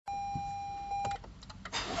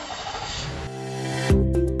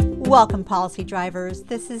Welcome, policy drivers.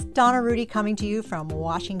 This is Donna Rudy coming to you from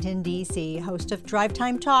Washington, D.C., host of Drive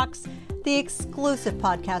Time Talks, the exclusive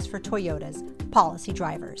podcast for Toyota's policy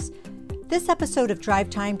drivers. This episode of Drive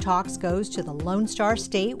Time Talks goes to the Lone Star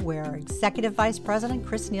State, where Executive Vice President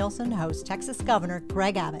Chris Nielsen hosts Texas Governor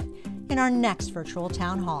Greg Abbott in our next virtual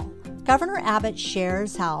town hall. Governor Abbott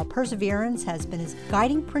shares how perseverance has been his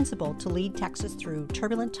guiding principle to lead Texas through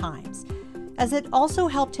turbulent times, as it also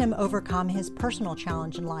helped him overcome his personal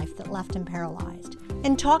challenge in life that left him paralyzed,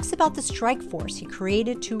 and talks about the strike force he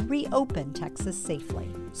created to reopen Texas safely.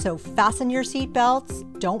 So fasten your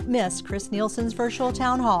seatbelts. Don't miss Chris Nielsen's virtual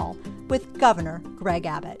town hall with Governor Greg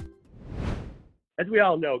Abbott. As we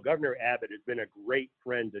all know, Governor Abbott has been a great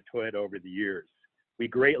friend to Toyota over the years. We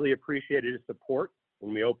greatly appreciated his support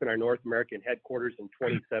when we opened our North American headquarters in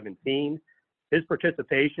 2017. His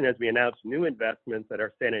participation as we announced new investments at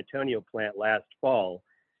our San Antonio plant last fall,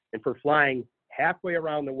 and for flying halfway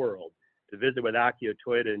around the world to visit with Akio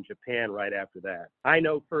Toyoda in Japan right after that. I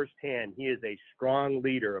know firsthand he is a strong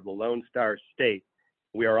leader of the Lone Star State.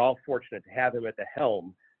 We are all fortunate to have him at the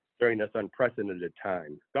helm during this unprecedented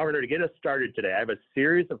time. Governor, to get us started today, I have a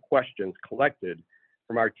series of questions collected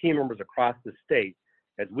from our team members across the state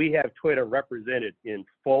as we have Toyota represented in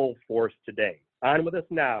full force today. On with us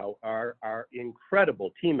now are our incredible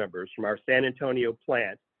team members from our San Antonio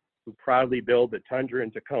plant who proudly build the Tundra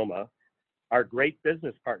and Tacoma, our great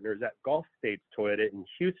business partners at Gulf States Toyota in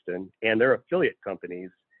Houston and their affiliate companies,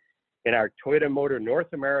 and our Toyota Motor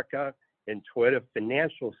North America and Toyota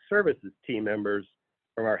Financial Services team members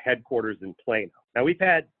from our headquarters in Plano. Now, we've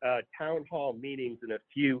had town hall meetings in a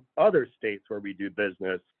few other states where we do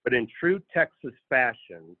business, but in true Texas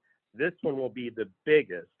fashion, this one will be the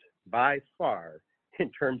biggest by far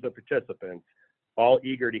in terms of participants, all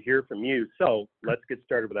eager to hear from you. So let's get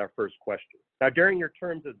started with our first question. Now, during your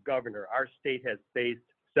terms as governor, our state has faced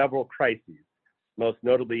several crises, most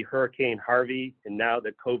notably Hurricane Harvey and now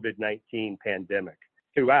the COVID-19 pandemic.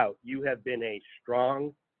 Throughout, you have been a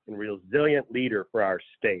strong and resilient leader for our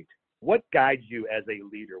state. What guides you as a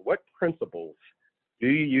leader? What principles do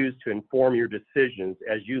you use to inform your decisions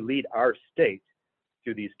as you lead our state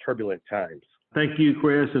through these turbulent times? Thank you,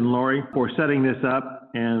 Chris and Lori, for setting this up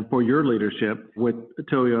and for your leadership with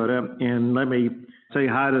Toyota. And let me say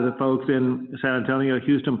hi to the folks in San Antonio,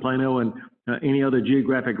 Houston, Plano, and any other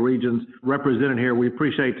geographic regions represented here. We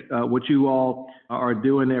appreciate what you all are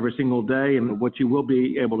doing every single day and what you will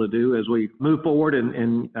be able to do as we move forward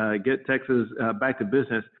and get Texas back to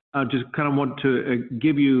business. I just kind of want to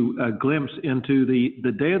give you a glimpse into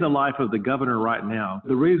the day of the life of the governor right now.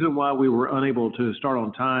 The reason why we were unable to start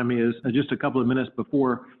on time is just a couple of minutes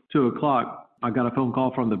before 2 o'clock, I got a phone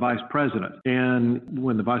call from the vice president. And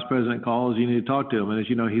when the vice president calls, you need to talk to him. And as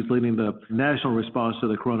you know, he's leading the national response to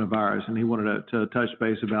the coronavirus. And he wanted to touch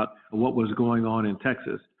base about what was going on in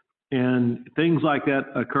Texas. And things like that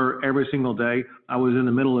occur every single day. I was in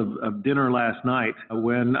the middle of dinner last night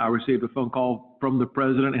when I received a phone call from the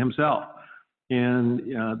president himself. And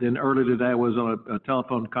then earlier today, I was on a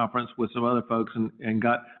telephone conference with some other folks and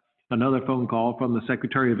got another phone call from the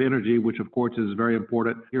Secretary of Energy, which of course is very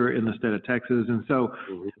important here in the state of Texas. And so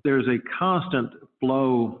there's a constant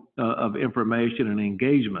flow of information and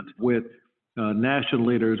engagement with national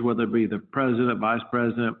leaders, whether it be the president, vice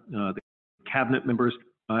president, the cabinet members,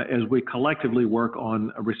 as we collectively work on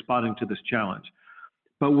responding to this challenge.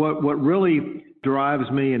 But what really drives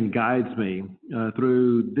me and guides me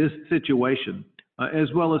through this situation, as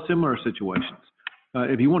well as similar situations,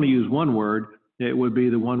 if you want to use one word, it would be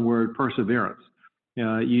the one word perseverance.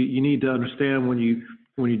 You need to understand when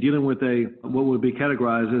you're dealing with what would be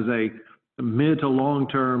categorized as a mid to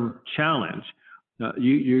long-term challenge,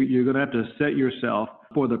 you're going to have to set yourself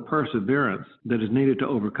for the perseverance that is needed to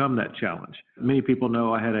overcome that challenge. Many people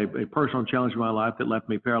know I had a personal challenge in my life that left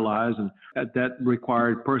me paralyzed, and that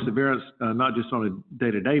required perseverance, not just on a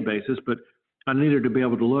day-to-day basis, but I needed to be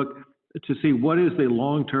able to look to see what is the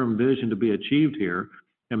long-term vision to be achieved here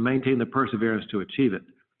and maintain the perseverance to achieve it.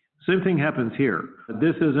 Same thing happens here.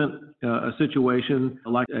 This isn't a situation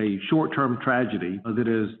like a short-term tragedy that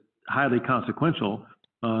is highly consequential,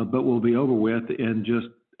 but will be over with in just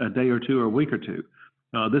a day or two or a week or two.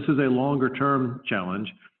 This is a longer-term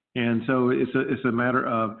challenge, and so it's a matter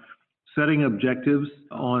of setting objectives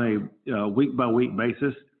on a week-by-week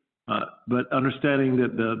basis, but understanding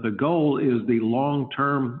that the goal is the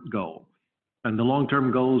long-term goal, and the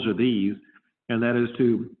long-term goals are these, and that is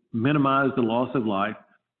to minimize the loss of life,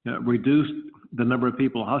 reduce the number of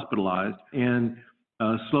people hospitalized, and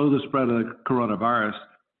slow the spread of the coronavirus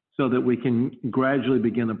so that we can gradually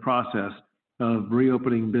begin the process of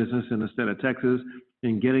reopening business in the state of Texas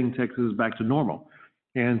and getting Texas back to normal.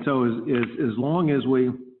 And so as long as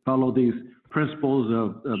we follow these principles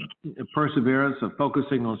of perseverance, of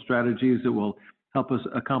focusing on strategies that will help us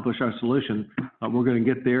accomplish our solution, we're going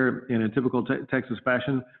to get there in a typical Texas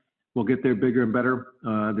fashion. We'll get there bigger and better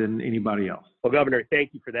than anybody else. Well, Governor,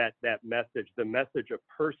 thank you for that message. The message of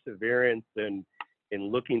perseverance and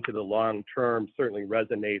looking to the long term certainly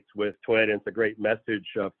resonates with Toyota, and it's a great message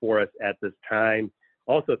for us at this time.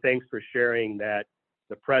 Also, thanks for sharing that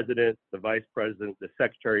the President, the Vice President, the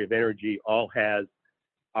Secretary of Energy all has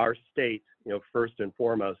our state, first and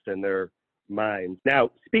foremost in their minds. Now,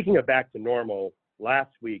 speaking of back to normal,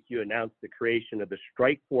 last week you announced the creation of the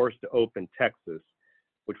Strike Force to Open Texas,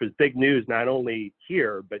 which was big news not only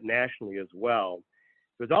here, but nationally as well.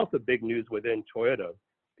 It was also big news within Toyota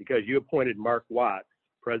because you appointed Mark Watts,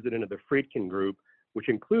 president of the Friedkin Group, which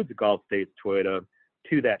includes Gulf States Toyota,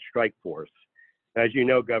 to that strike force. As you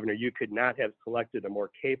know, Governor, you could not have selected a more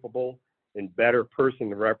capable and better person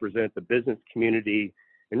to represent the business community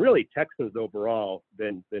and really Texans overall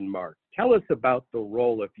than Mark. Tell us about the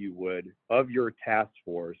role, if you would, of your task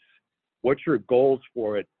force, what your goals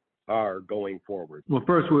for it are going forward. Well,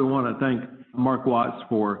 first, we want to thank Mark Watts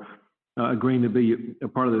for agreeing to be a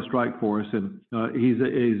part of the strike force. And he's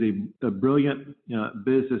a brilliant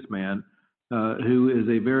businessman who is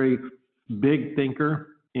a very big thinker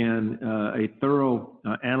and a thorough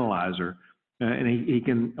analyzer. And he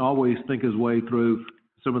can always think his way through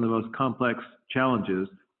some of the most complex challenges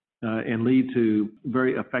and lead to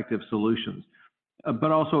very effective solutions.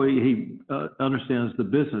 But also he understands the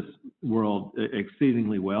business world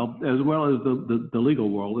exceedingly well as the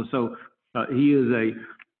legal world. And so he is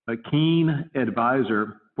a keen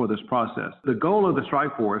advisor for this process. The goal of the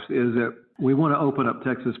strike force is that we want to open up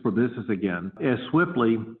Texas for business again as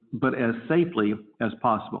swiftly but as safely as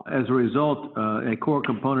possible. As a result, a core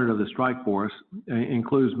component of the strike force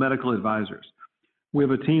includes medical advisors. We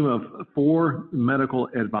have a team of 4 medical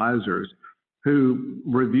advisors who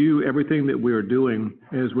review everything that we are doing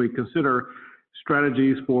as we consider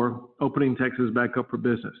strategies for opening Texas back up for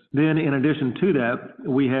business. Then in addition to that,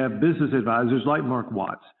 we have business advisors like Mark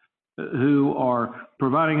Watts who are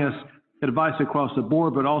providing us advice across the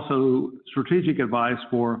board, but also strategic advice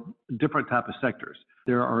for different type of sectors.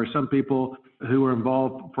 There are some people who are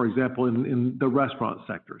involved, for example, in the restaurant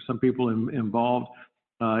sector, some people involved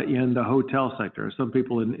in the hotel sector, some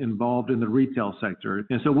people involved in the retail sector.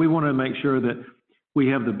 And so we want to make sure that we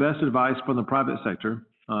have the best advice from the private sector,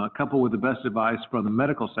 coupled with the best advice from the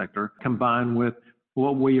medical sector, combined with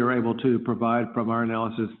what we are able to provide from our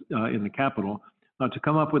analysis in the Capitol to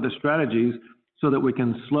come up with the strategies so that we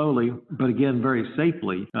can slowly, but again, very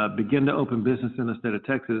safely, begin to open business in the state of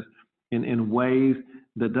Texas in ways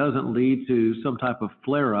that doesn't lead to some type of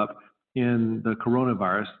flare-up in the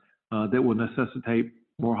coronavirus that will necessitate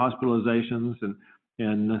more hospitalizations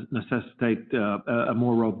and necessitate a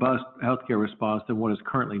more robust healthcare response than what is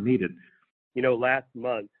currently needed. Last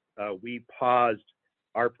month, we paused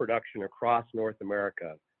our production across North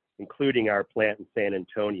America, including our plant in San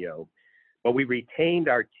Antonio. But we retained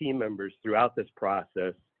our team members throughout this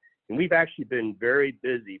process, and we've actually been very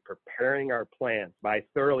busy preparing our plants by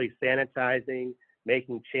thoroughly sanitizing,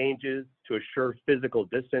 making changes to assure physical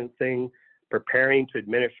distancing, preparing to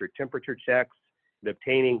administer temperature checks, and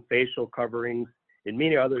obtaining facial coverings, and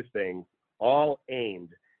many other things, all aimed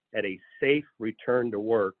at a safe return to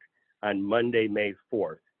work on Monday, May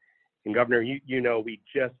 4th. And Governor, we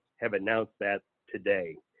just have announced that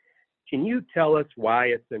today. Can you tell us why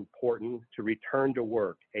it's important to return to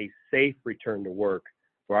work, a safe return to work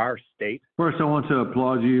for our state? First, I want to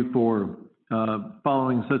applaud you for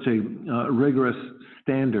following such a rigorous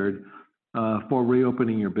standard for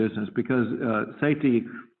reopening your business, because safety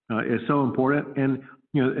is so important. And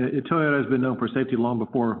Toyota has been known for safety long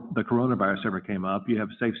before the coronavirus ever came up. You have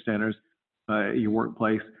safe standards at your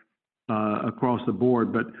workplace across the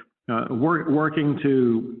board, but working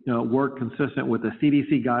to work consistent with the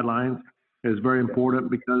CDC guidelines is very important,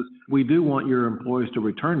 because we do want your employees to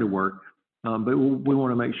return to work, but we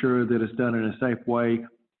want to make sure that it's done in a safe way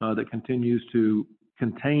that continues to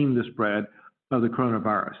contain the spread of the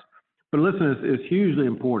coronavirus. But listen, it's hugely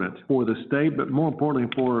important for the state, but more importantly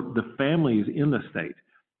for the families in the state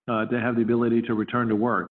to have the ability to return to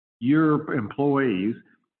work. Your employees,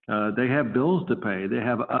 they have bills to pay, they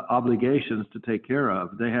have obligations to take care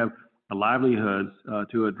of, they have livelihoods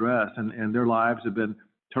to address, and their lives have been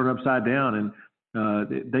turned upside down,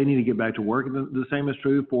 and they need to get back to work. And the same is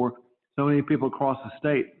true for so many people across the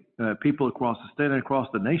state, and across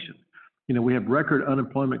the nation. We have record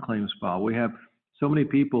unemployment claims filed. We have so many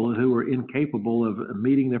people who are incapable of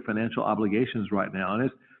meeting their financial obligations right now,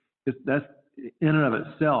 and that's in and of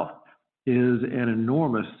itself is an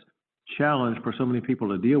enormous challenge for so many people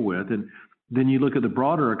to deal with. And then you look at the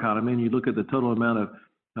broader economy and you look at the total amount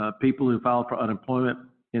of people who filed for unemployment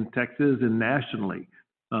in Texas and nationally.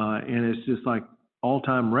 And it's just like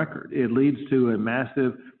all-time record. It leads to a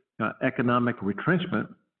massive economic retrenchment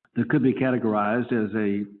that could be categorized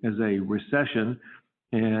as a recession,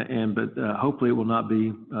 but hopefully it will not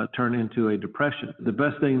be turned into a depression. The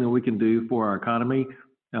best thing that we can do for our economy,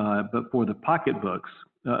 but for the pocketbooks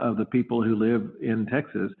of the people who live in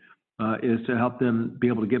Texas, is to help them be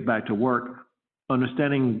able to get back to work,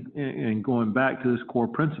 understanding and going back to this core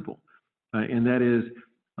principle, and that is,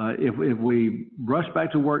 if we rush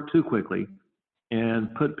back to work too quickly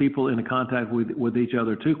and put people into contact with each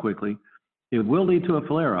other too quickly, it will lead to a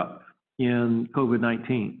flare-up in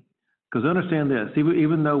COVID-19. Because understand this,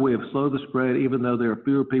 even though we have slowed the spread, even though there are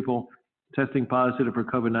fewer people testing positive for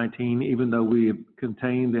COVID-19, even though we have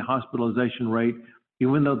contained the hospitalization rate,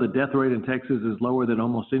 even though the death rate in Texas is lower than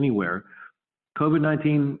almost anywhere,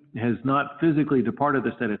 COVID-19 has not physically departed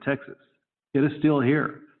the state of Texas. It is still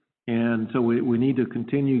here. And so we need to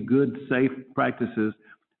continue good, safe practices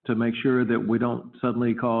to make sure that we don't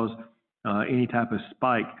suddenly cause any type of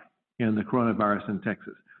spike in the coronavirus in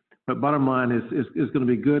Texas. But bottom line is going to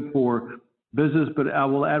be good for business, but I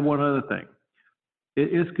will add one other thing.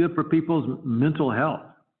 It's good for people's mental health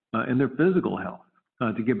and their physical health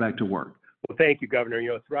to get back to work. Well, thank you, Governor.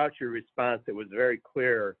 Throughout your response, it was very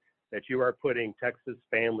clear that you are putting Texas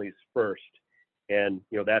families first. And,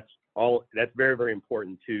 that's very, very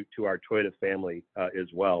important to our Toyota family as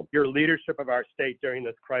well. Your leadership of our state during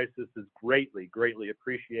this crisis is greatly, greatly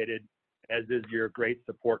appreciated, as is your great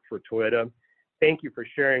support for Toyota. Thank you for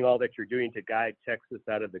sharing all that you're doing to guide Texas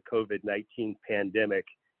out of the COVID-19 pandemic.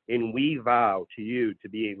 And we vow to you to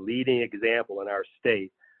be a leading example in our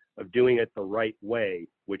state of doing it the right way,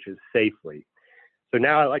 which is safely. So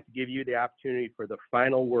now I'd like to give you the opportunity for the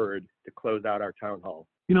final word to close out our town hall.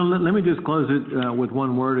 Let me just close it with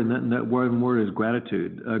one word, and that one word is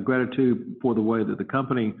gratitude. Gratitude for the way that the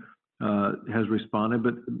company has responded,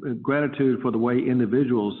 but gratitude for the way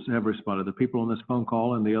individuals have responded, the people on this phone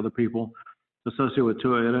call and the other people associated with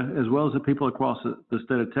Toyota, as well as the people across the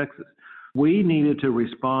state of Texas. We needed to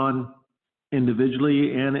respond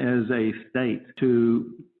individually and as a state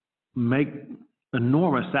to make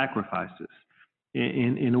enormous sacrifices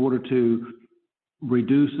in order to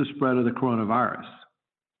reduce the spread of the coronavirus.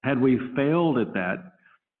 Had we failed at that,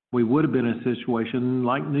 we would have been in a situation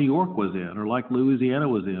like New York was in, or like Louisiana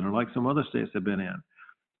was in, or like some other states have been in.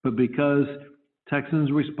 But because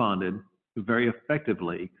Texans responded very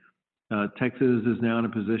effectively, Texas is now in a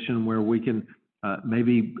position where we can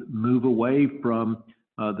maybe move away from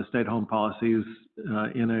the stay-at-home policies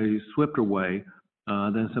in a swifter way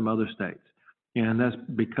than some other states. And that's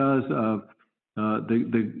because of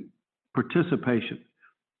the participation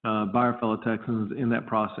by our fellow Texans in that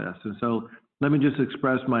process. And so let me just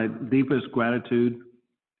express my deepest gratitude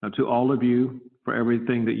to all of you for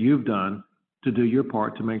everything that you've done to do your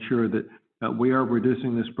part to make sure that we are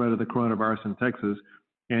reducing the spread of the coronavirus in Texas,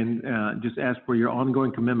 and just ask for your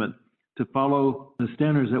ongoing commitment to follow the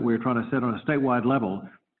standards that we're trying to set on a statewide level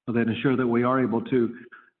that ensure that we are able to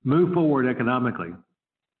move forward economically,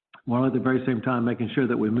 while at the very same time making sure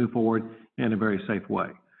that we move forward in a very safe way.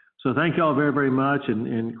 So thank you all very, very much.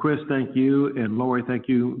 And Chris, thank you. And Lori, thank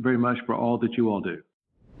you very much for all that you all do.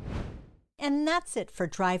 And that's it for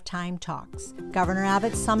Drive Time Talks. Governor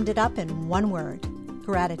Abbott summed it up in one word: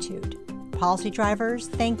 gratitude. Policy drivers,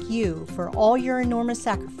 thank you for all your enormous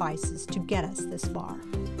sacrifices to get us this far.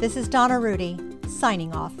 This is Donna Rudy,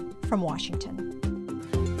 signing off from Washington.